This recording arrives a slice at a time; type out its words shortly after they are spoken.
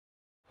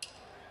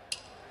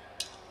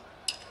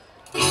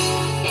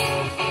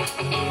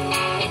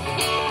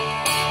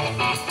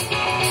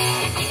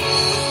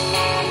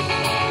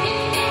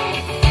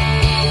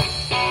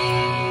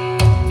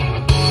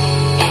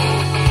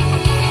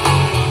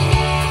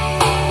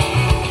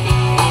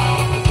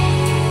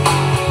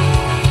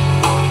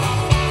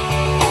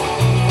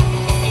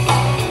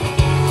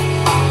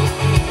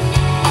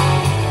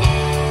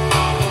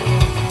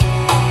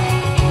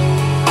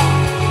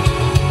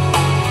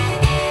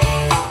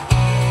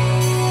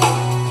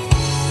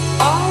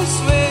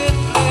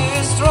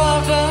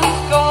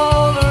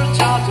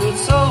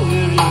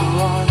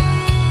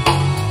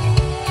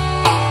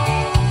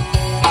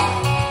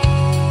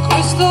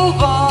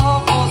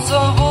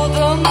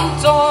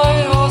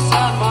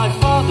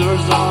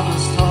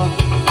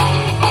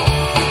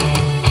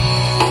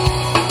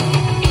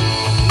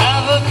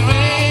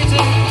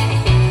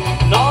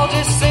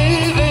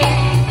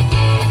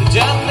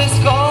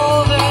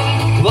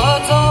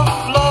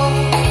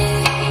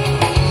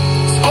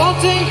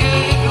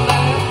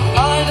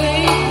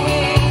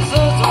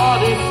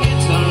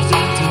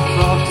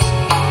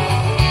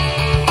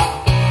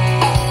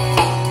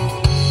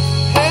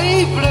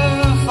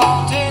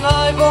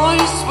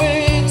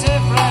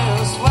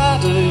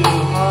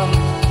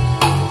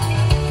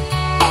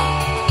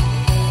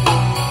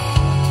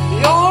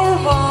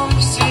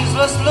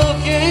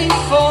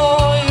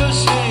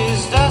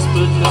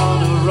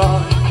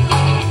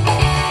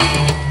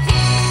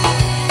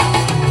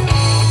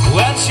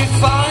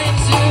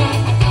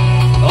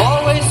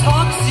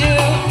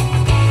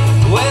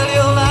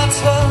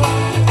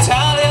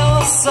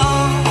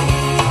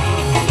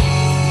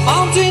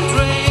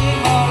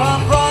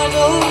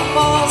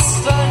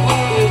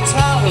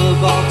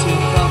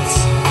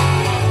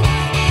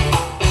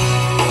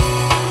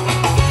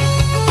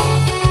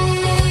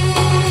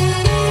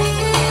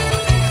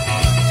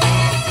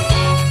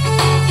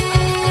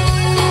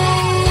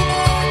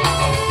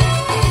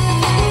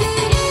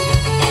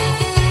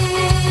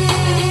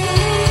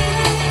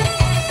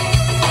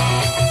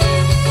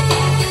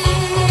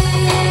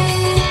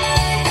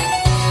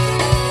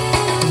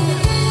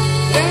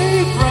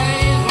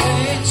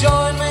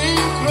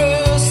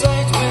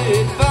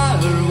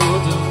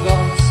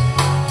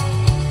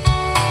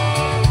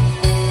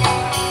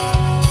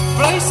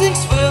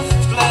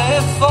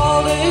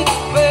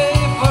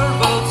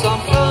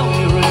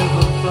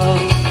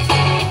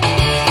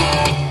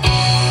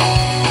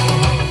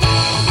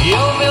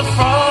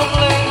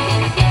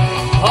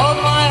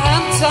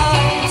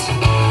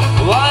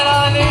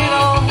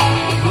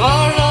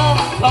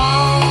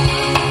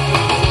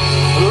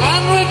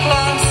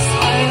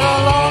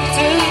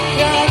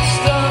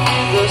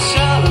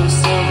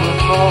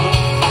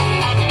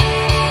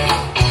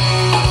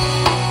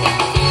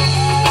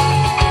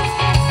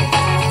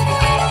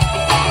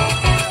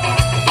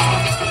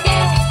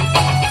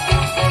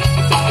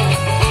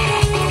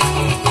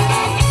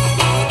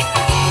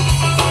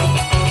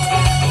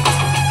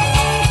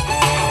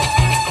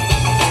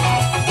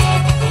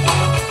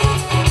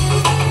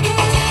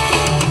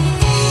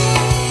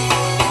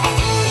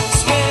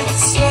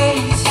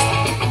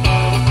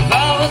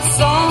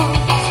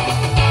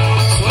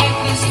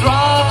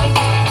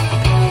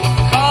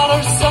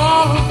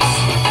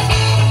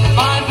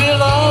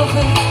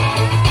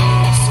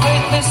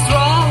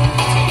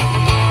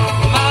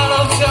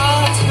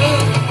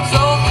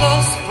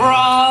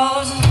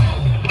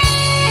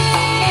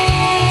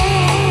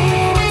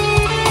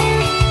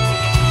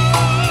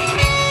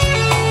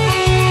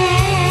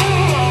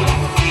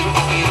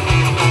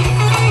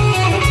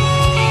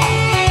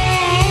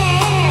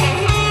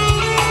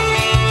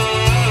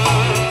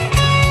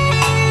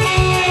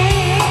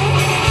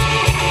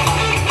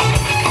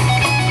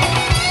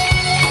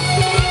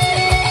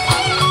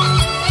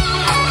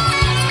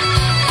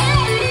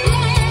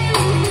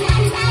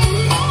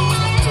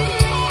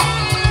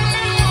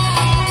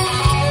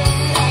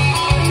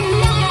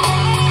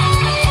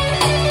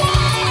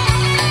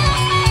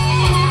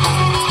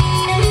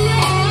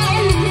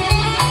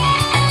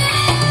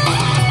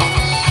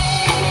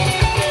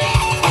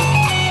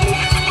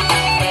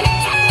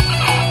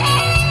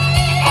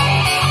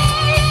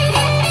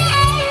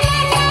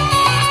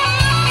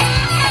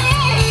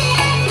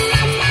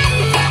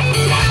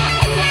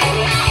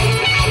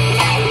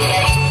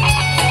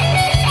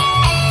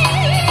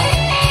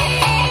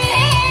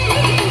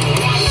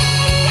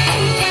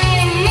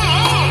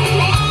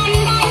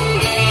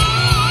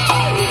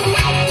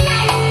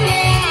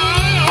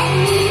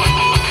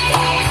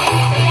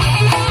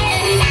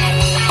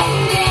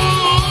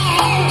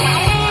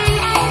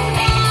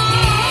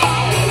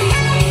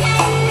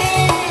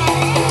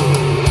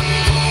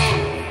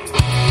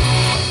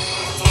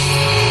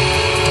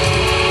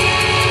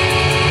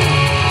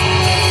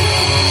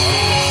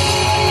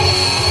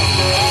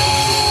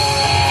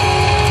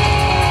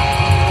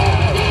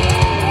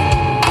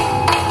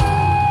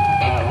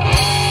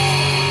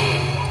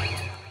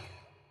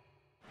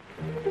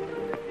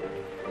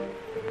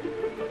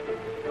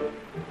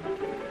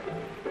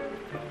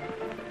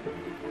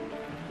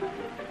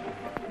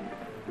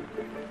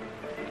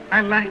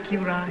I like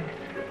your eyes.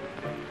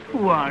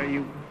 Who are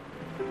you?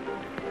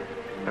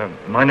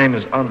 My name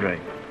is Andre.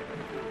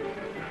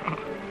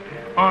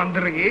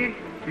 Andre?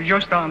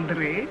 Just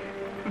Andre?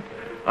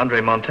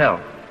 Andre Montel.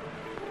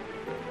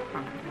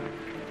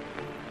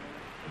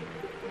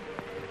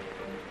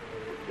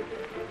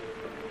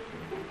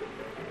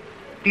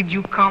 Did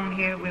you come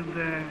here with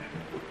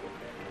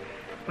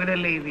a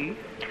lady?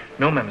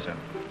 No, mademoiselle.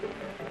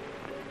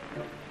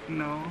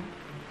 No.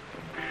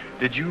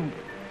 Did you?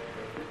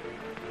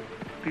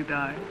 Did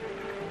I?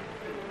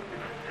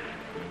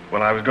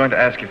 Well, I was going to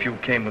ask if you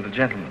came with a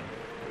gentleman.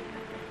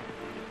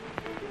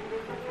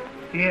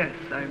 Yes,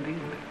 I did.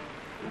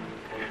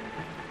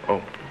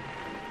 Oh.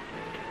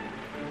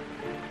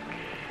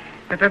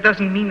 But that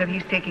doesn't mean that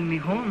he's taking me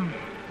home.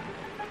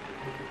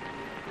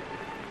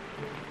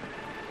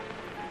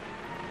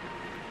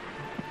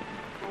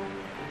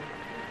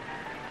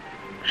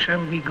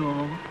 Shall we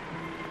go?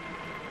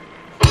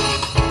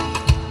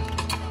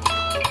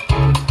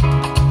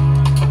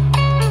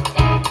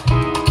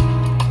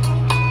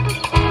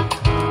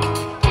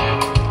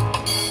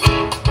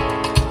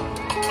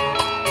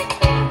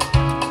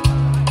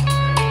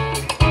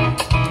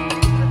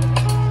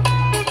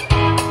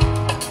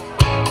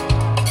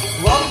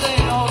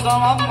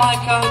 My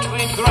coat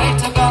with great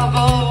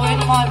tobacco in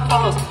my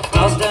paws,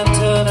 tossed and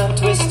turned and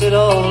twisted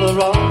all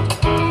around.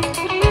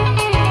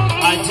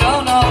 I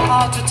don't know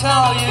how to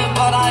tell you,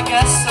 but I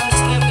guess I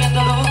slipped in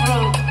the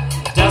Louvre,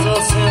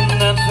 dazzled,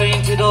 sinned and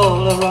fainted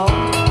all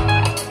around.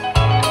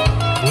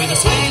 With a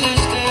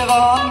Swedish diva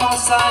on my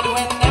side,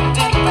 we nipped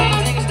in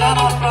paintings that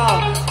are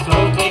proud,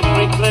 floating,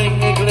 prickling,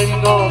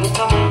 giggling all the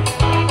time.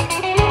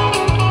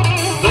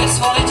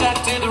 Blissful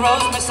ejected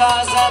rose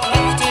missiles and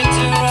lifted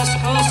to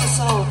rescue the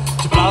soul.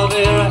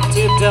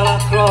 Erected de la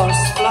cross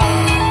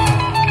flag.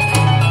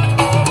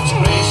 She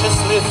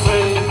graciously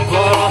free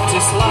for up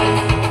this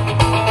life.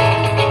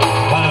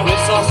 When I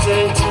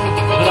resuscitated,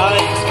 but I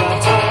ain't got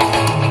time.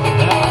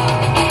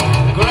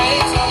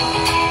 Greater,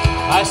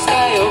 I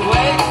stay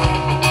awake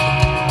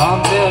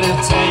until you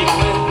take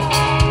me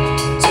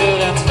to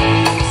that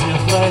hazy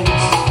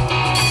place.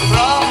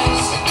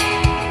 Promise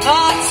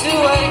not to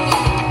wait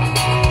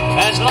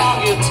as long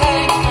you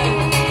take me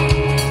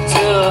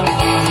to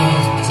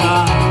another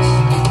time.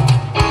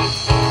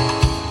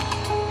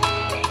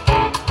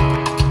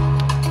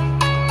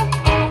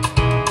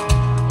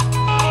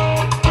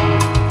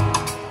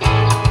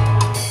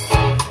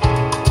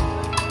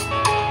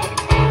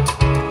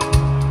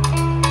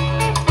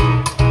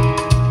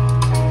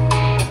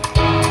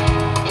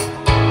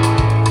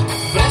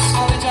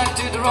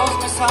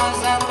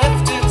 And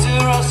lifted to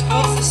her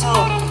schools the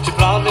soul. She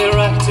proudly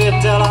erected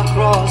de la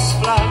Cross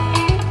flag.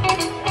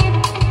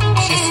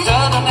 She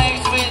stirred an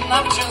age with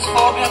napkins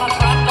for me and a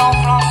friend on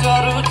France a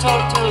route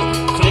or two.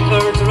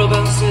 Flickered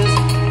Rubens's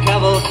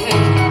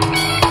cavalcade.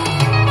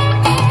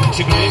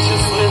 She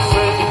graciously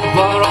freed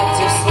for up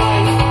this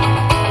life.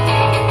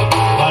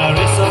 But I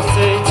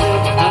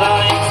resuscitated that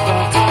I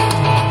expected.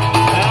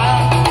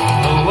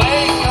 And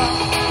awaken,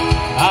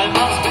 I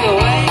must be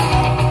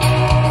awakened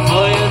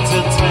for you to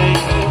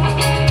take me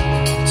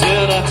to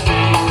that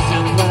hazy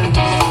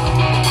place.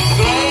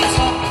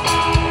 Greater,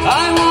 I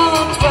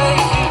won't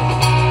wake you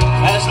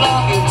as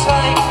long you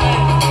take me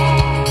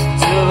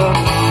to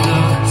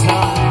another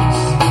times.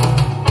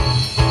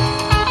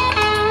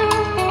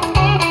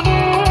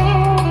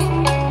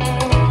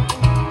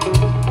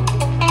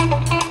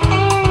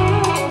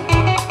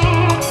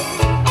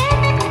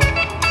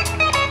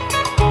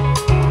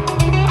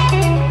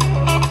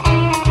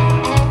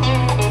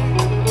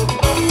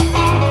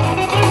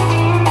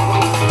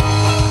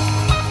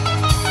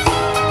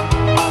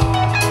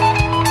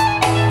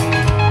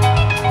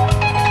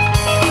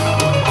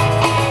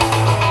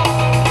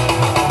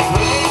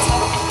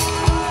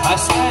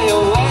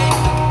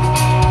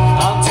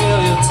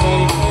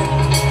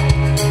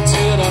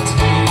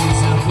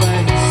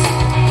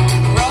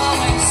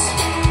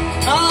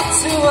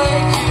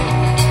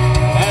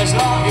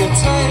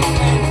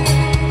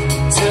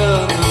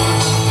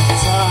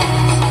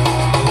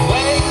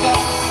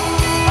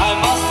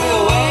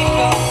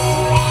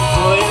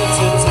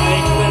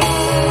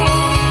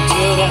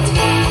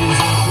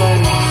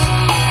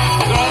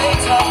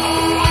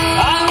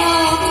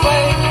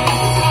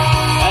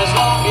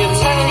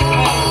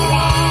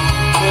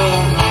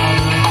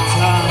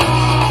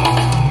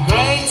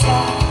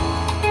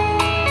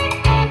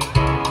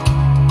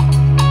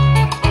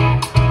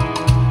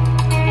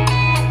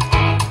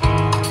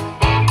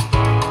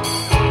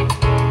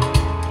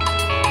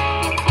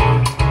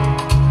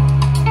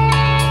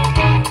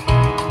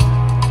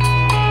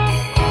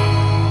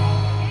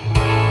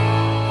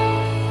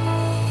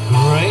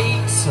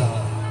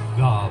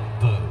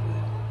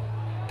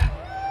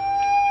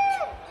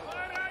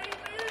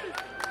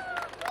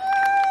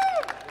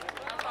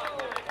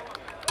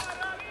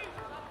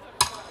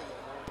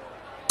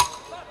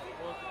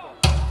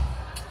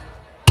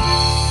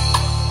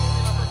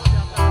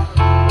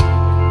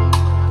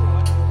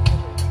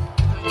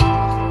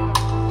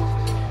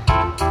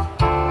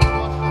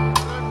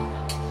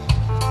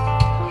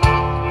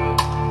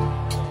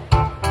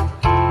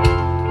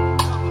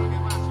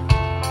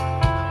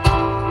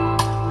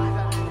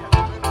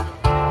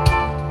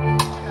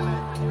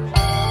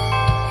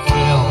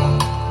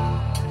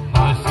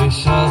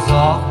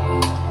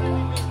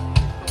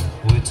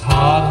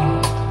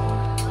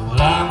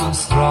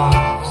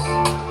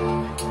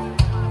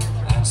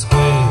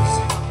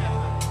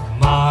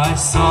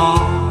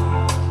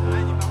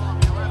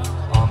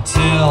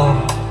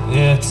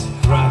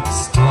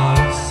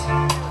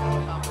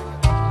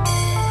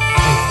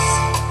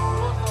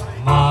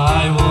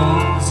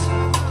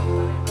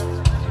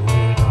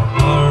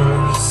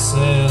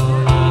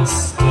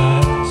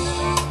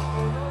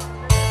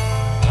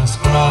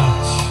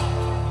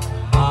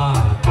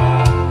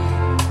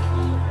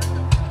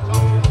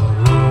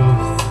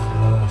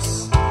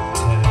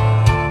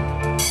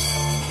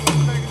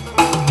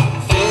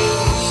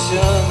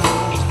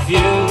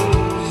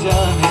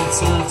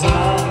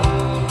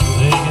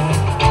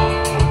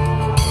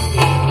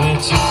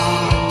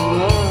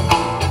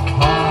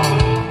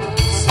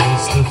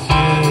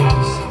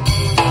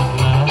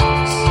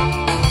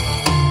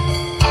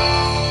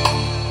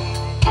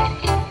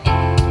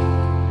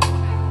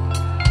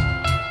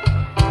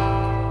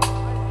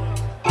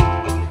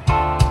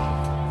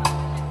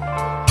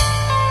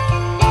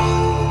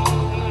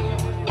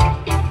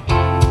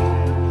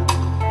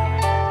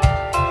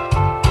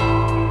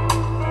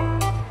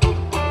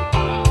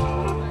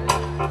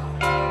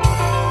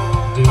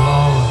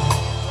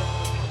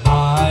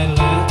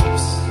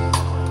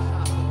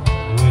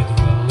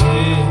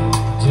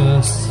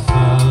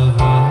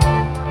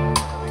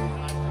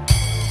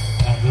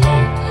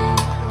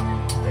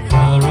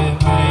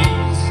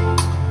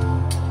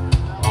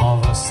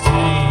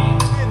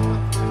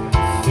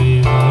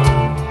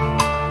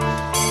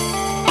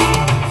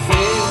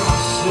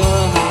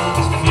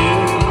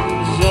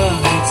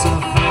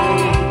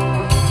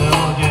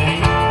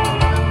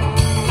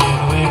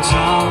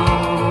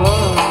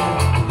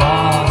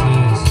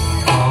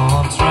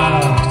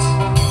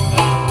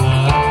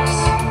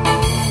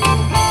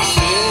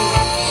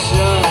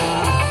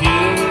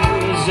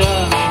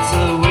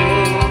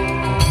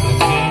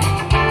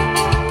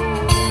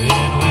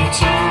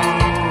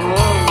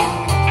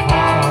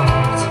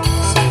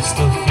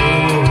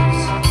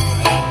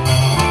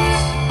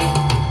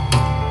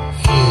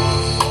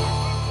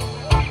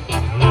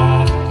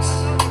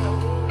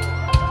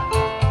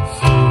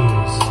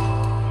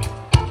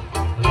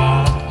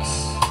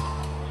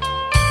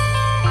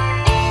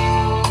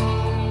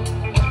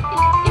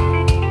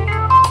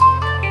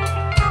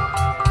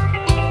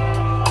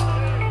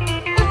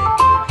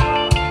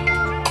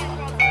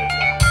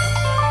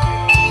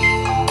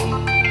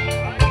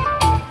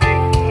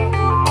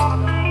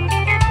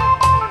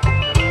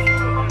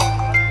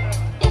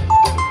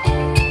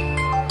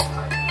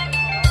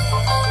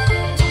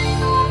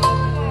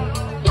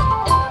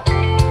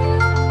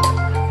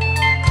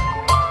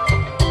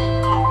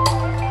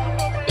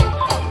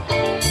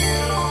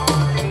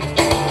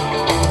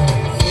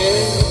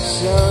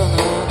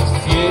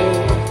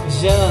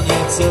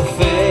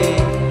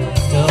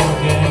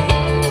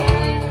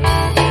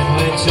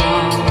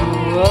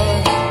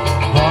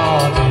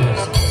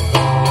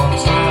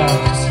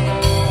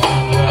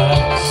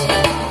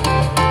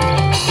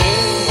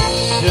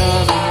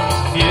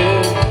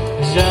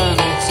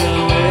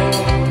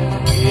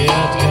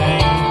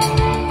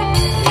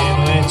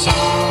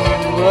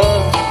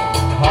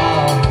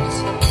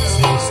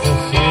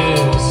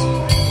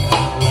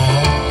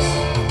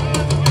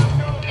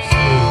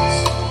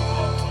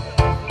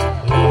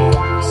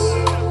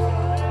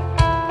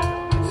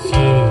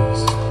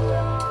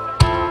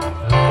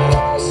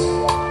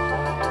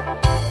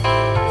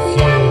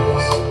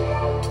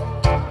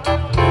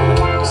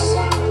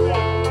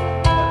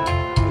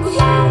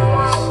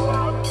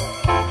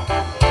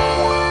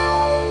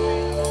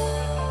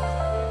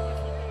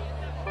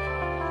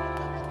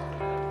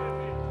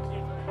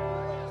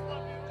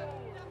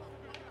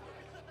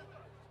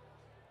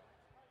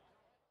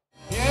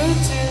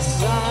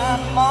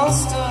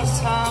 monsters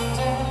hand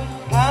in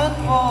hand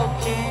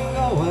walking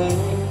away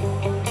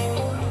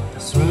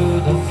through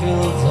the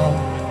fields of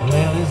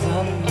lilies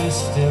and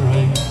misty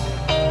rain.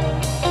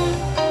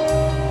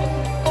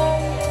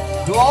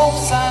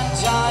 Dwarfs and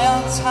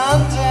giants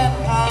hand in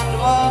hand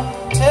were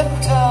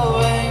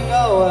tiptoeing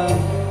away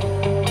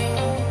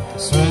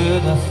through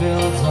the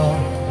fields of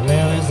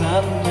lilies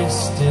and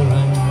misty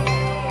rain.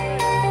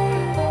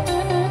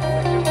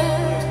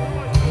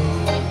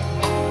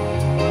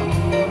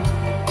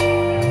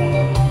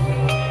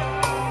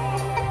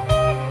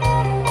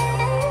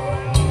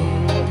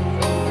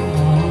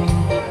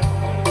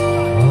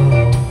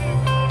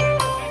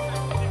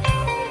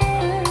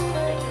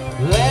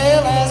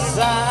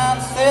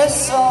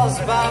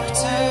 Back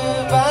to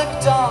back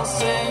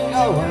dancing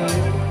away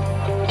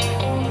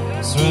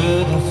through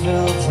the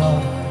fields of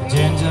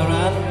ginger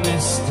and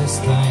misty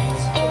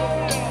stains.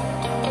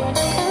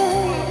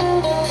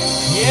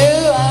 You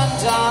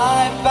and I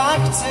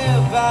back to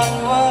back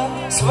were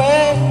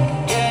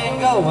swinging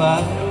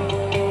away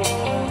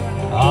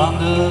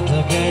under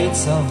the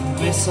gates of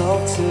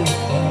mistletoe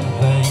and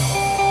vain.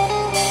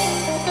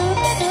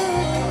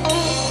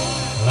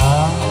 La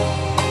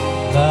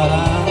la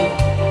la la la.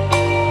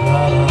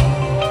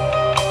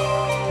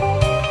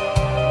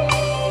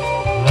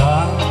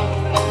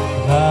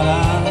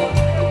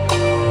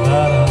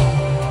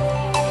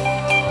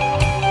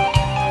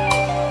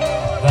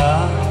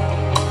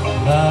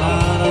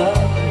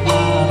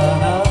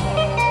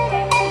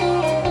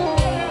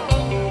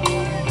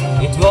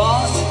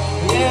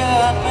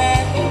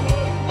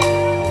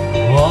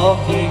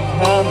 Walking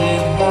hand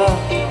in hand,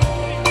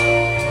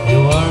 you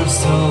were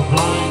so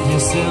blind you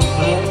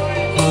simply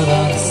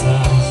couldn't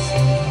sense.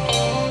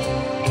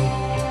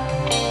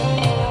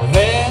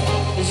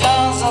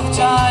 Visions of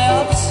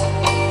giants,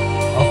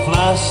 of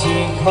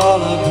flashing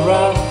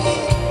holograms,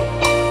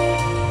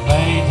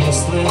 made you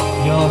slip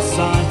your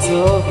sight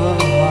over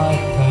my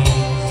pains.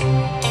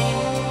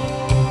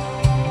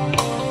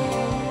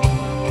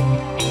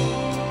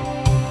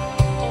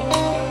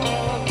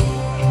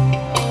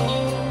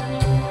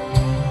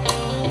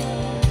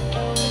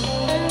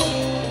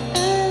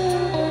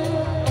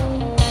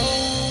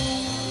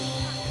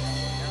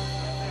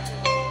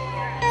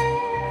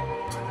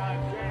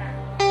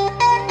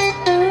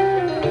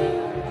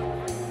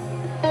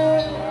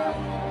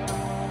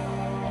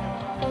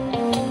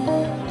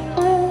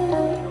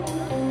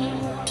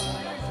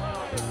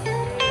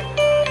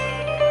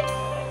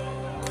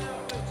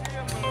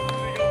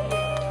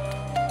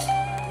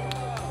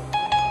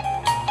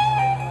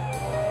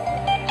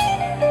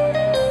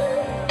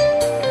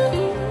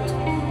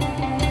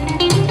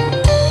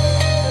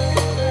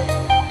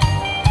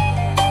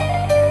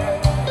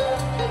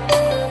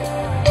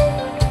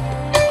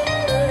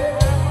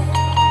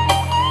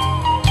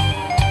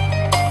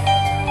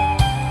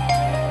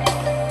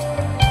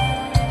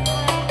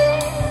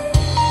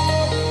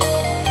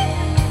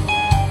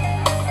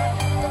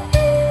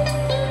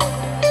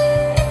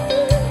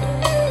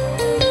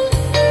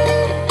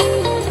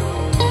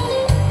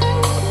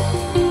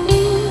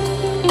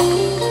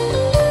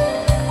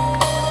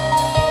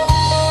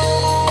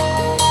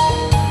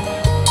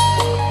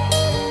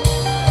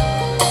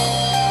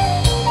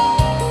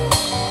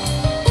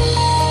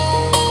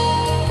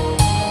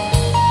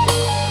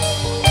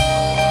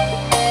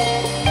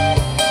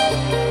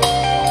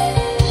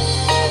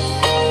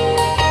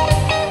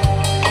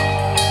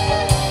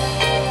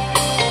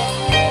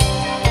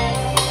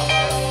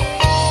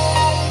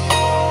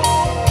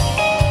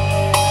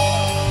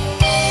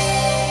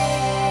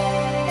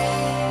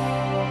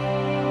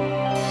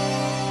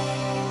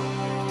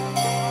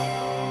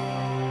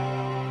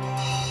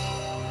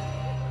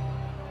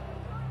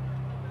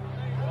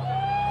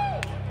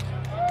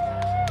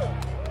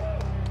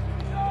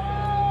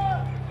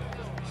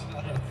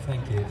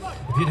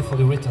 A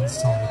beautifully written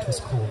song, it was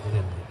called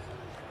Lily.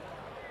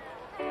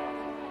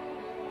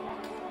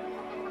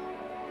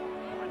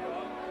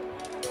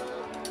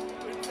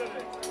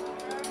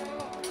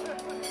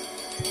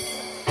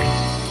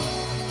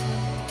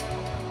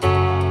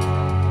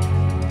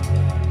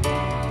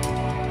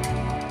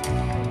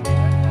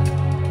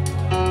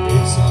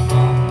 It's a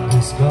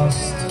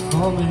non-disgust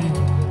for me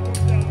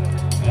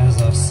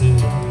as I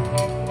sit.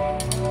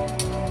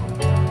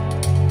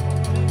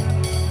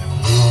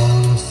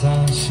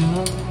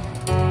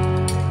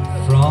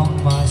 From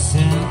my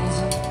sins,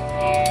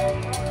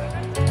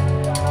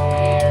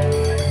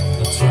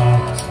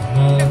 attract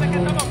nerve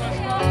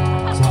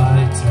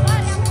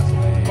tightens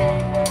me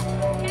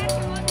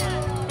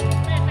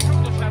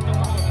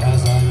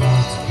as I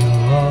let go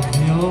of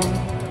your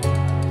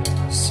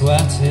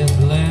sweated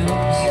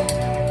limbs.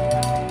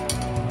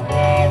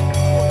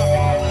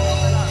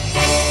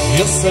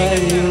 You say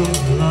you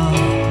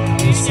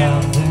love me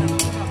sounding,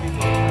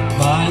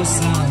 my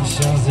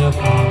assumptions you're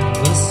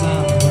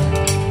condescending.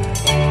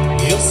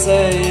 You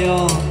say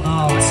you're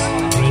not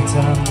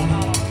pretending,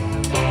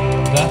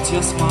 that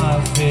your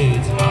smile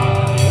feeds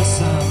my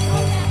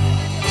assembly.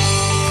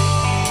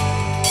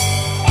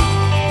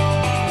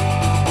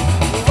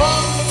 You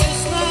want to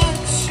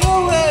snatch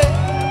away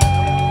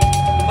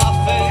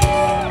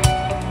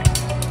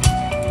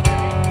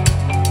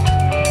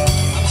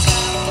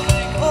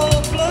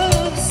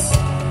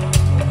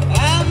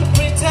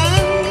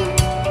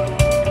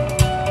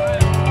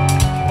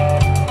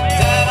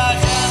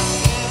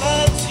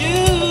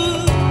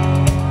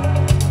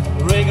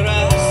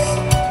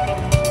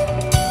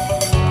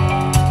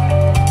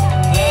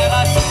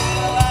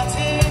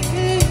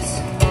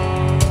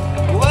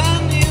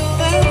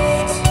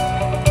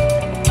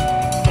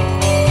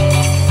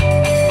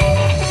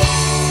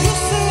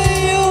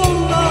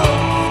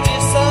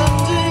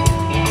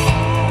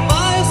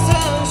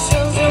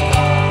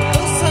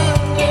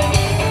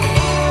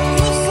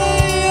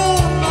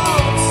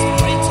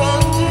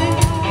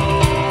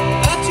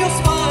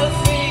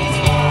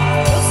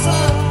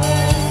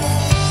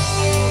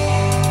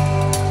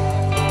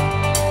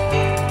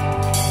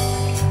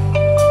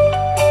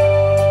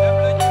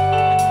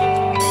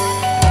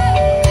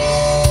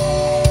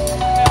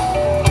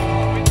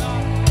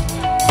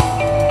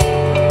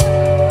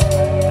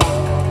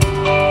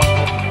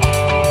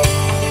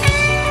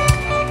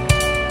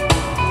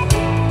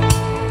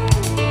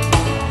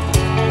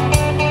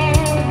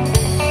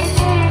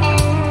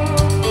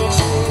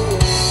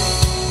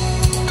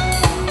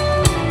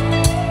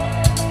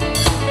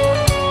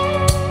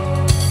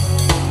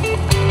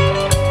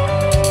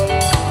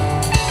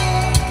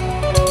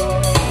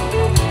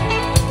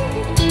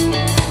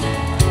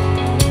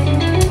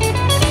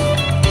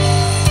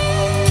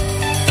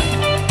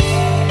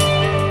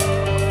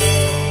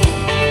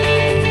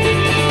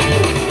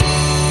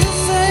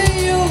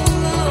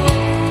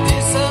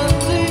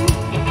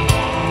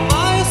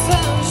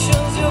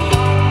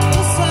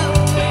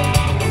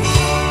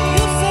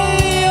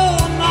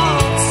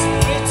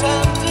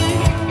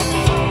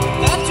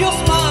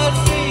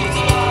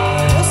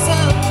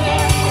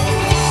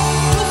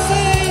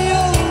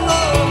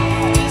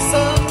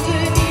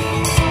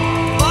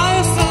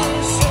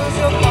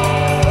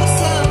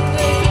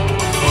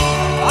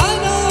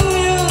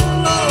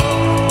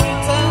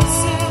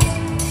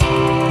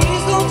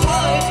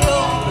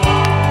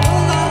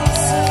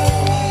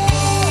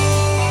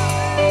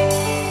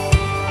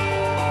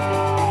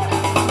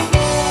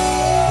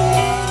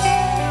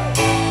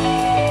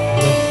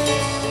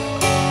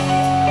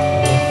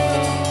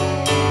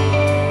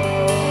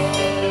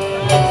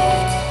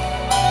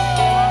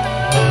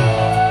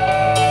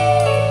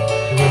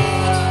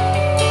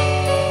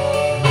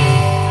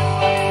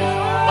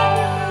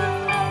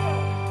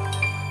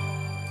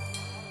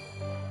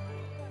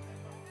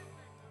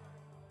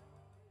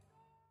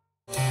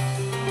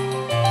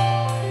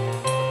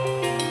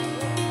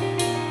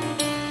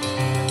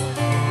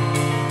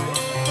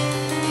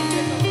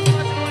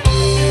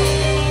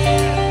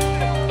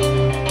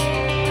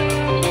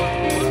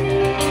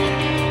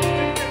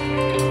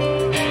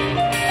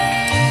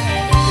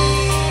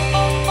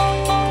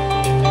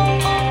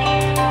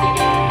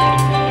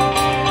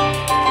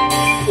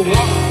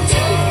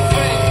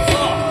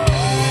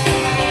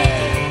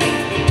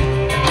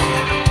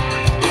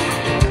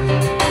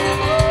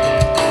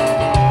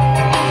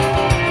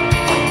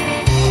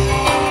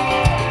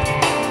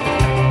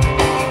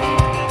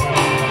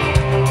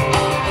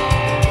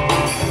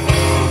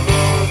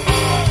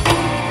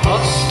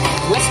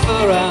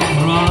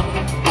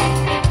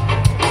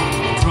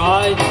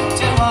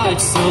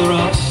Still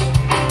rush,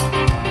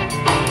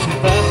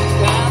 Quebec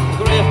and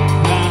grip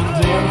and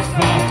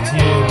infect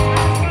you.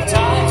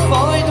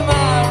 Typhoid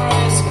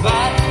Mary's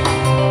back.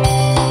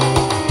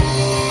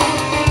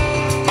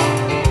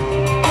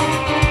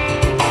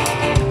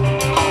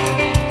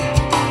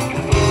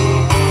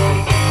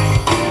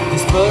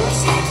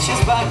 Dispersed,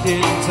 she's back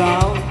in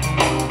town.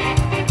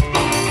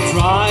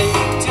 Try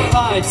to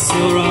hide,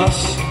 still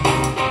rush.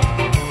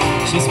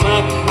 She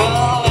smack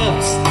her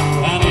lips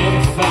and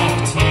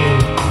infect you.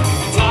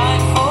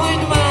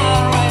 Typhoid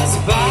Mary's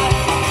back,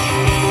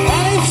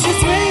 and if she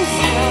swings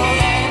you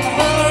in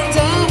her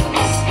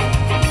dance,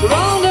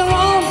 round and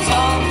round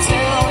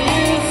until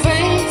you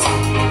faint.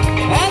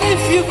 And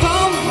if you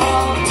come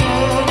round, do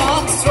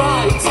not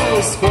try to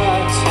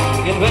scratch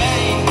in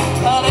vain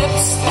her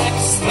lipstick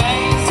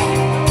stains.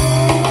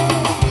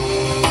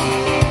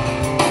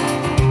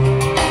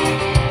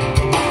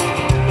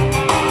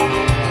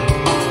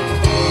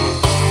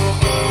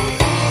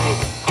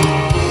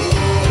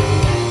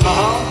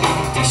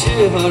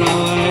 Her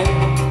away,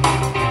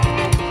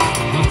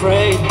 I'm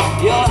afraid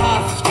you'll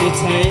have to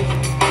take.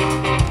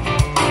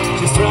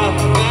 Just wrap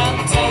and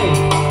take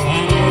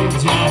and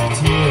inject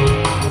you.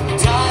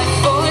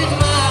 Typhoid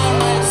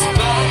Mary's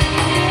back,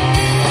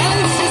 and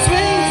if she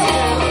swings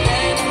you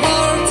in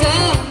her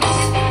dance,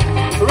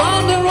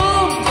 round and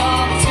round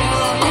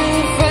until you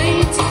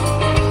faint.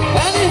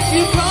 And if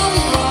you come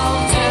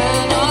round, do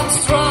not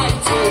try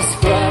to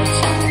scratch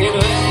in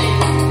vain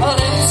her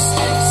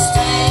lipstick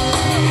stains.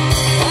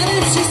 And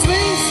if she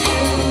swings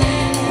you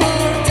in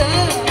her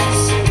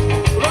dance,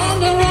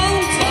 round and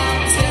round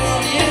until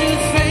you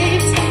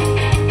faint.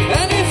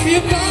 And if you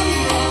come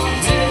round,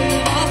 do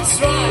not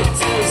try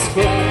to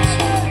scratch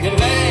in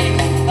vain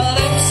her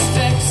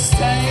lipstick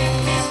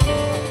stains.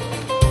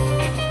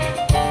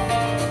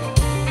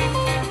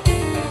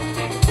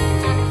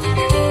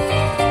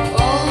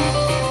 Oh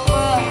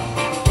man,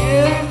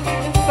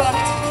 yeah, in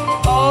fact,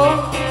 oh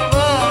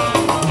man.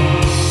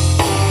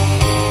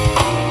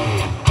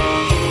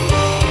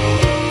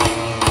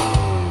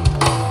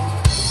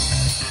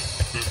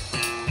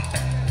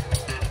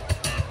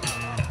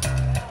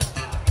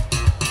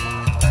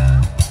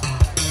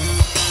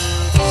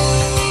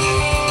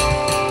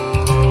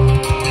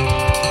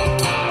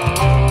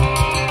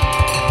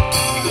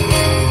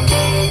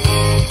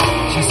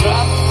 She's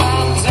wrap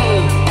and do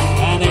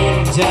and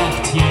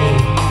inject you.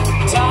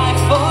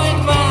 Typhoid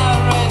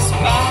Mary's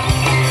back,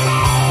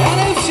 and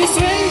if she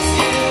swings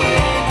you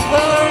in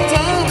her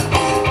dance,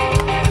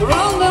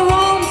 round and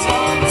round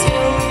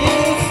until you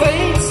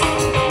faint.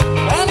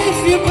 And if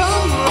you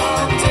come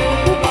round, do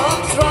not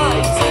try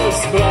to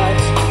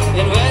scratch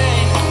in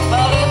vain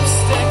her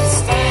lipstick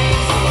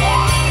stains.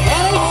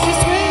 And if she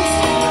swings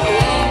you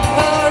in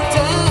her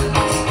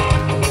dance,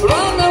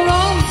 round and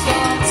round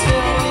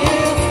until you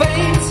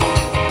faint.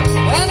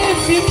 And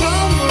if you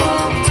come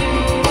round, do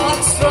not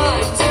try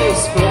to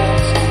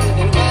scratch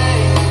in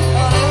vain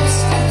her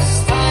lipstick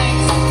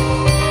stains.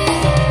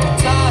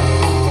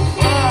 Typhoid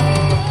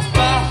Mary's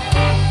back.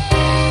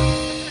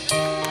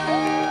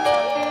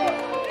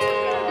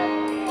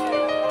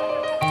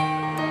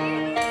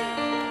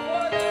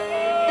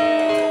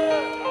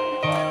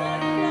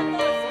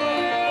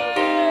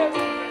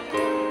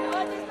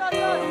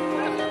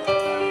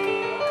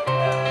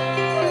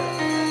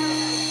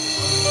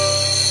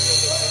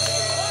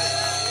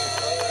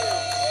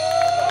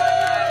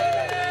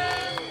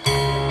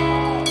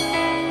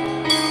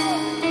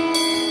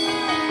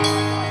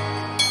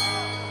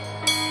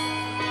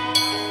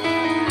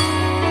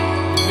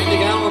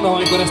 Mindig elmondom,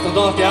 amikor ezt a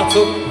dalt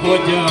játszok,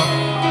 hogy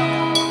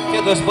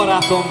kedves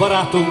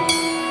barátunk,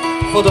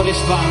 Fodor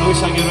István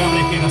újságíró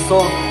emlékére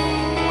szól.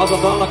 Az a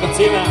dalnak a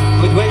címe,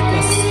 hogy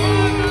Weightless.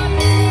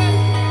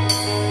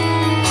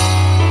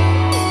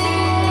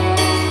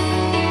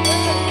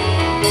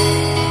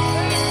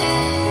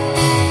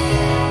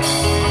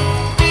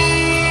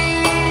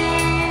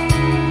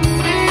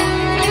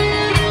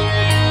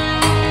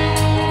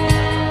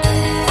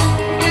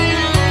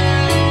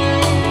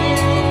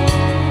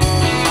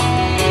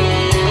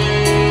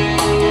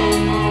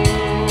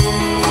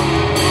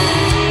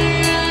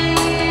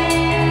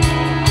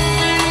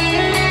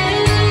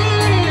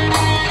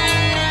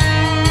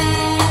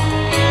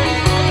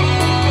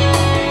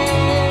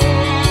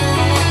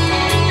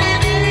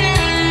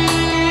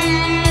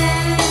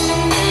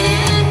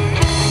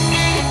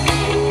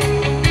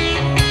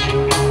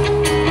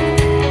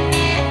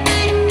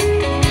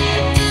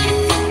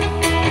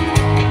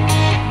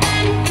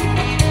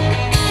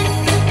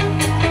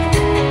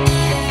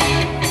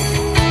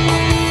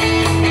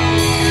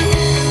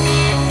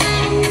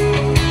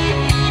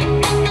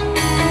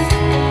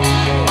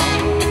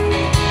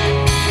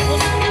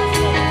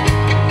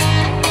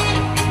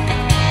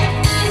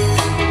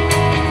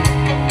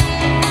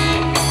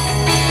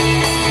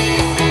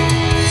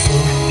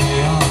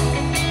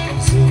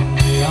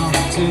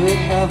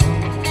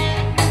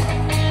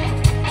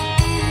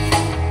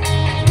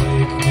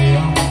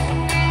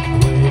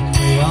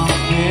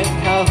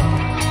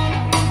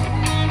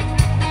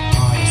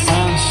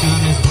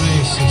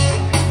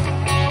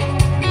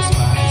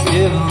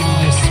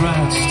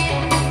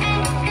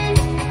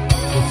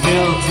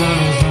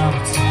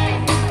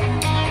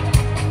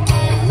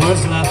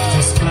 words left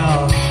to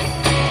spell.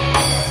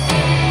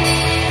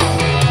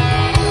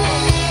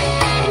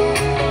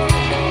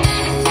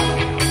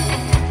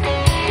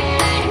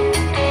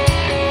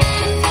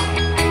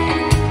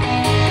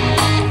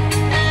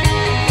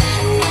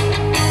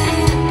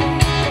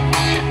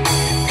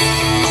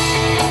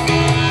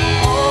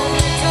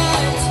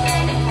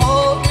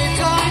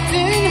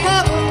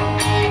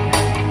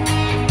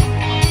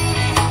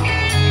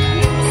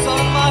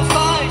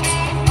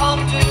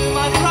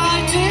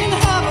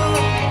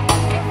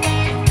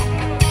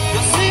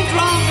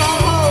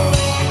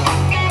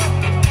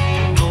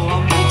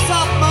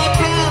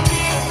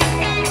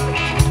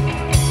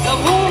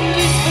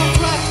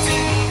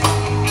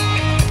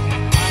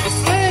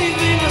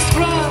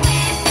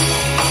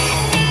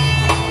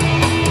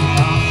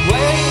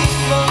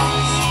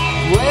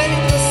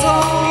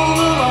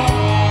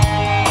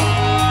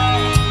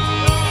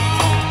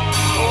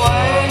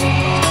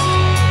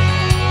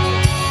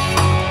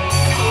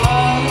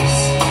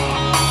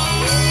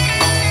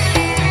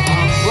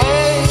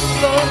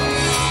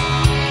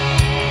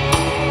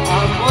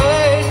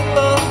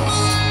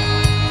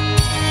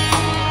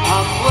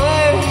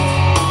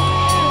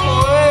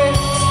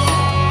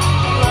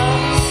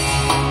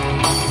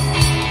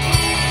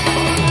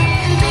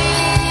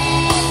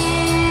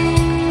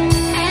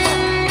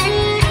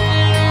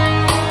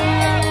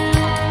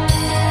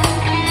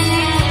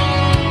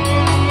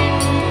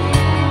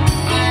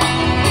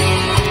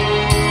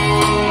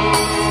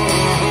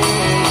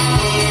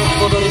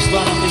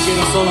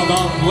 All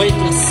about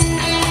weightless.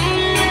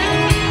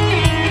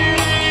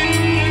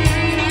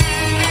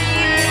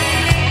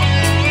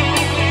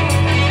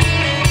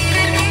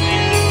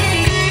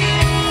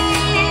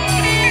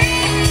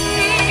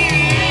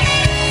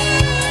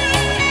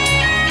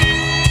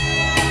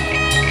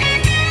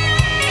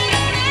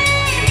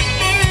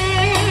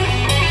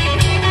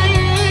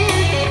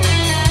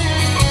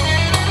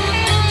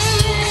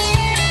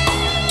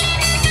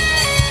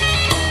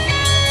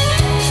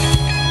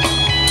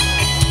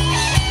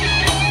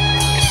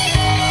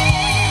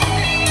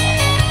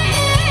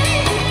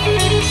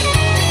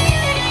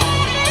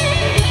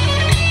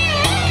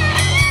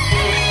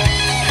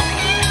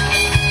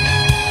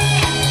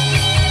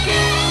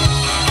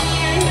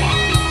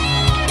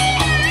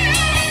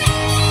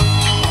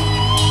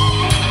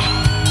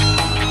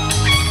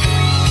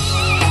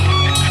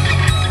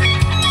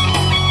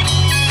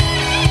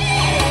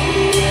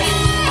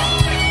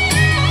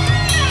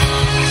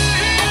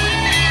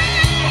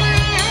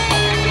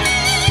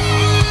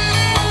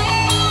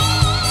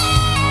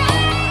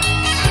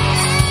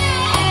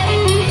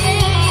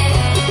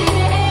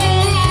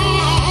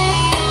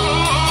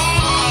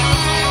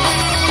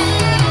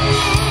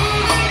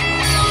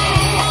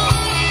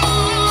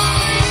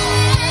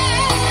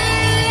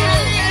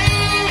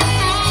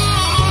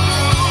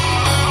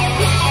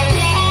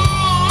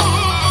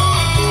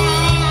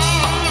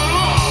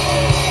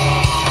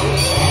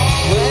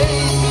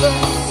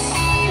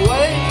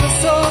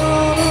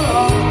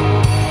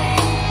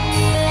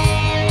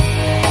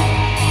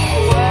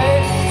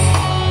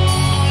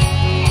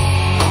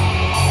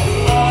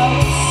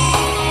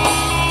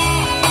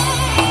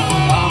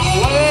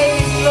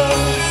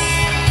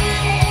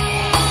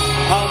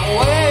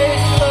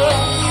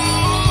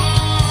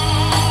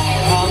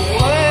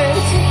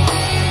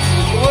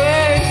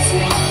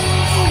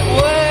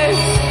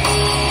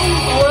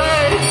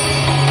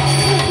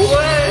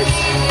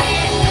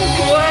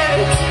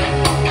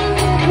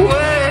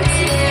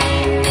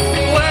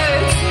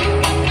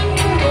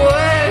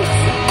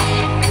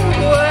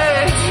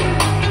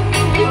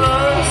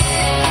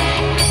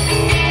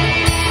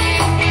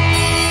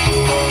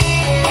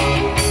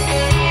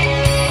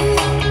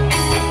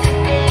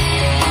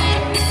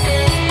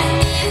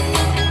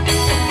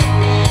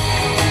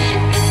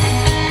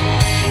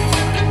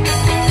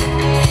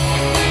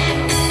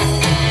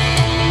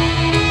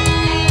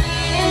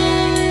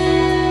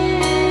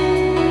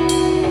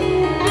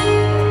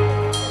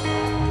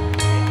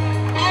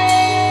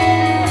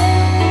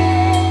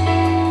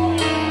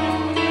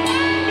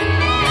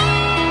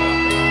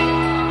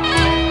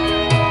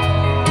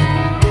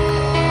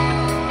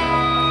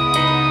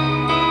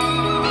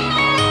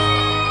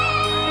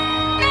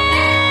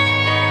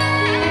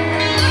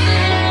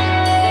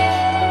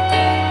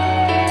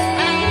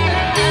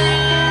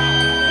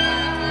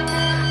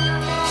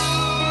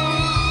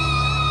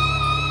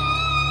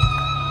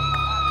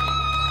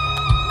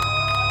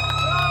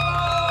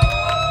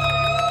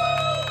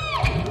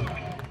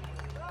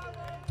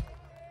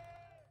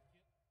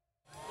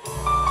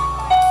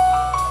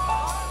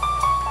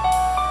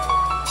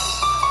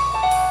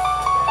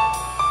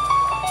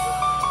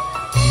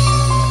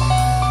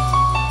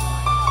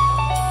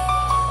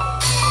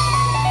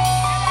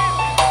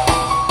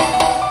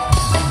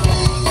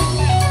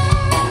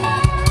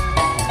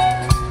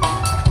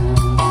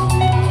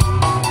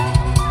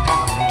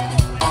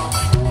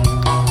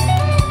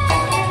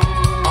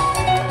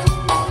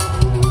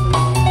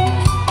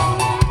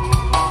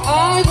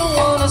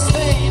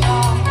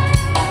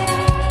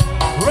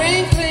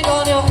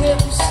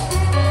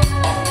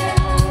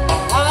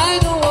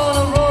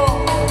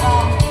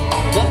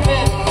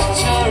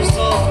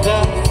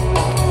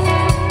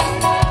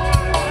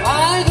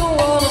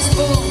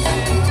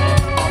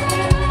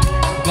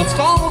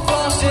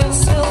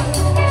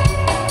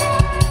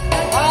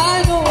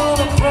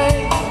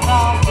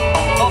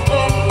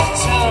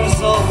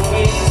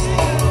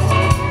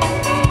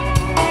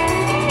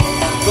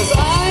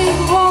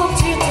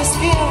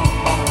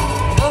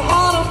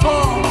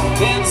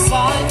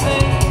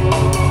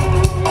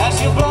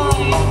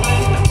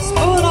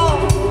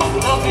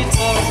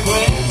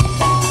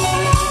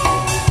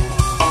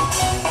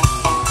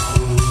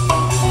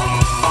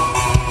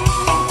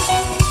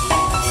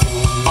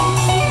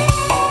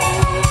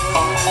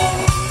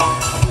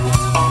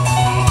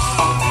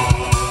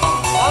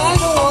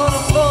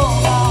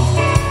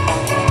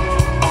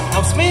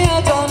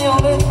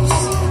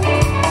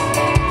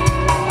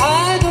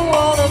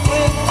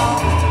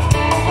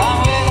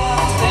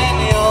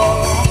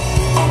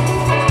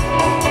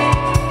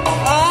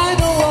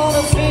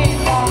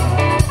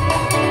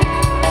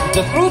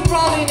 the crude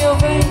blood in your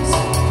veins.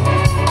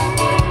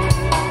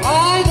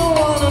 I don't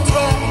wanna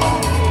drag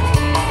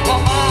the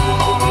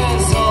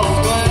memories of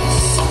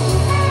grace,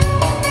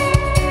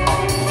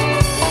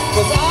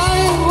 'cause I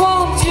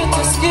want you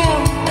to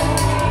skim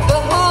the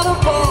heart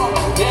apart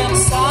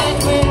inside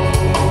me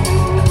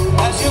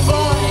as you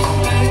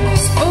blindly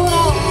spoon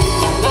up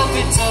the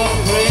bitter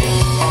green.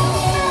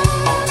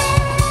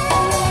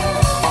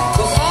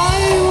 'Cause I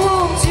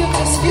want you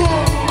to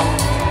skim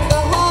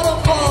the heart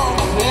apart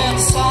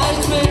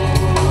inside me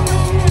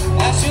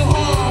as you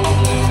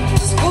humbly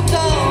scoop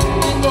down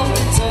in the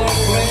bitter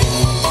green.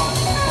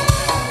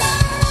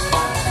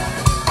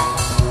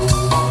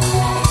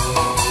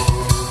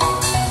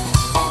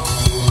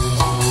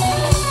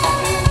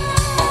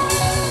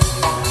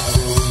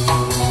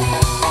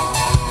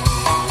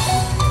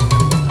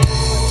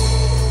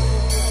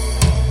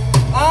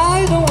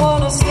 I don't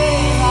wanna stay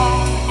now,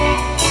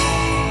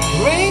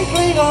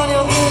 wrinkling on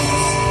your lips.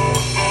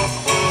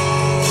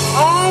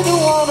 I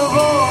don't wanna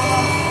roll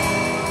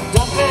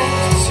the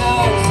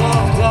pictures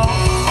of death.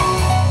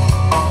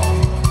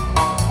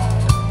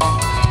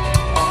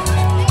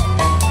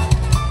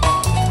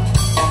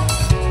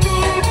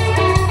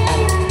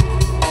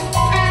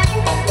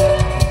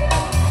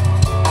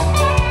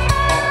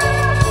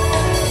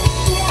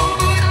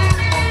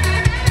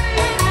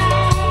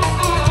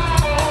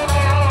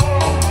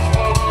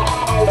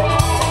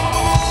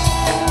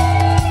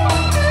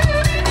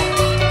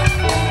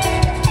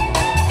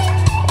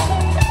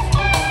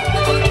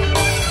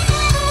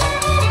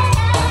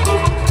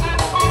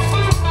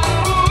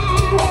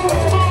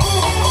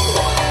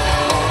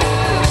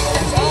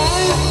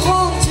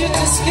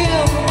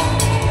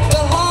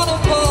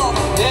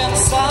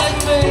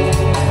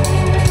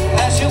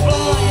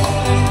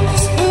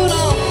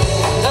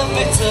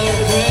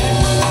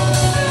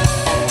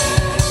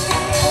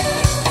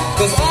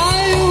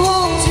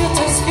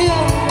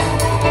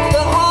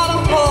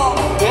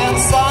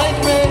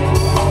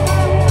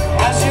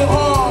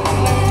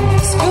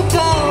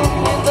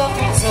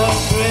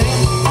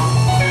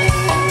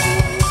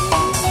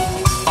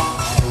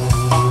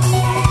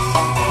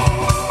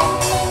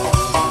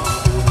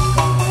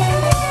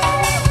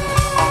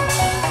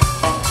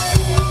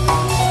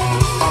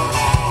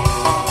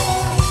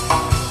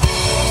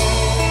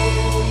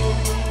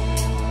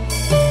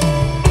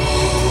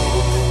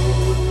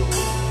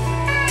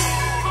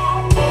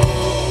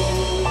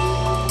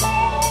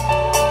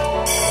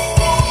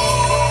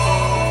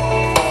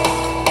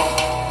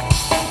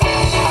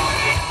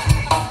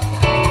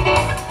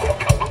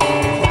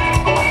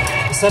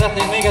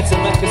 Szeretnék még egyszer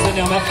megköszönni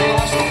a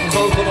meghívást, az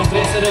autónak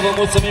részéről van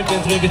mulțumim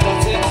pentru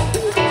invitație.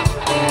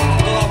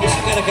 További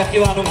sikereket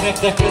kívánunk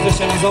nektek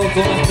közösen az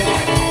autónakkel.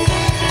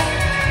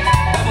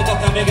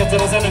 Bemutatnám még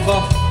egyszer a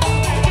zenekar.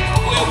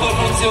 Puiu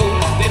Barnutiu,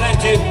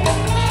 billentyű.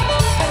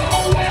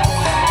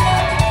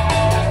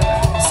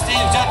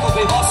 Istvan Jakab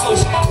basszus.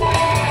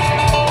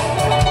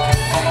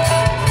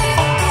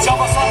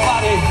 Csaba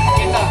Szatvari,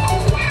 gitár.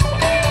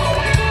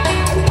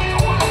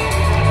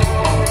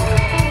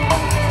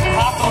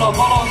 Hátul a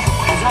balon,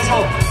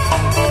 Zsazsó.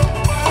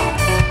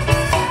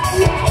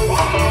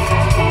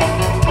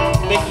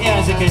 Még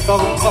hiányzik egy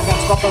tagunk,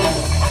 Szakacs Katalin.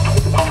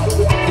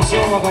 És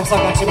jó magam,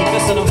 Szakacsi,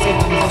 köszönöm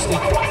szépen az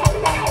estét.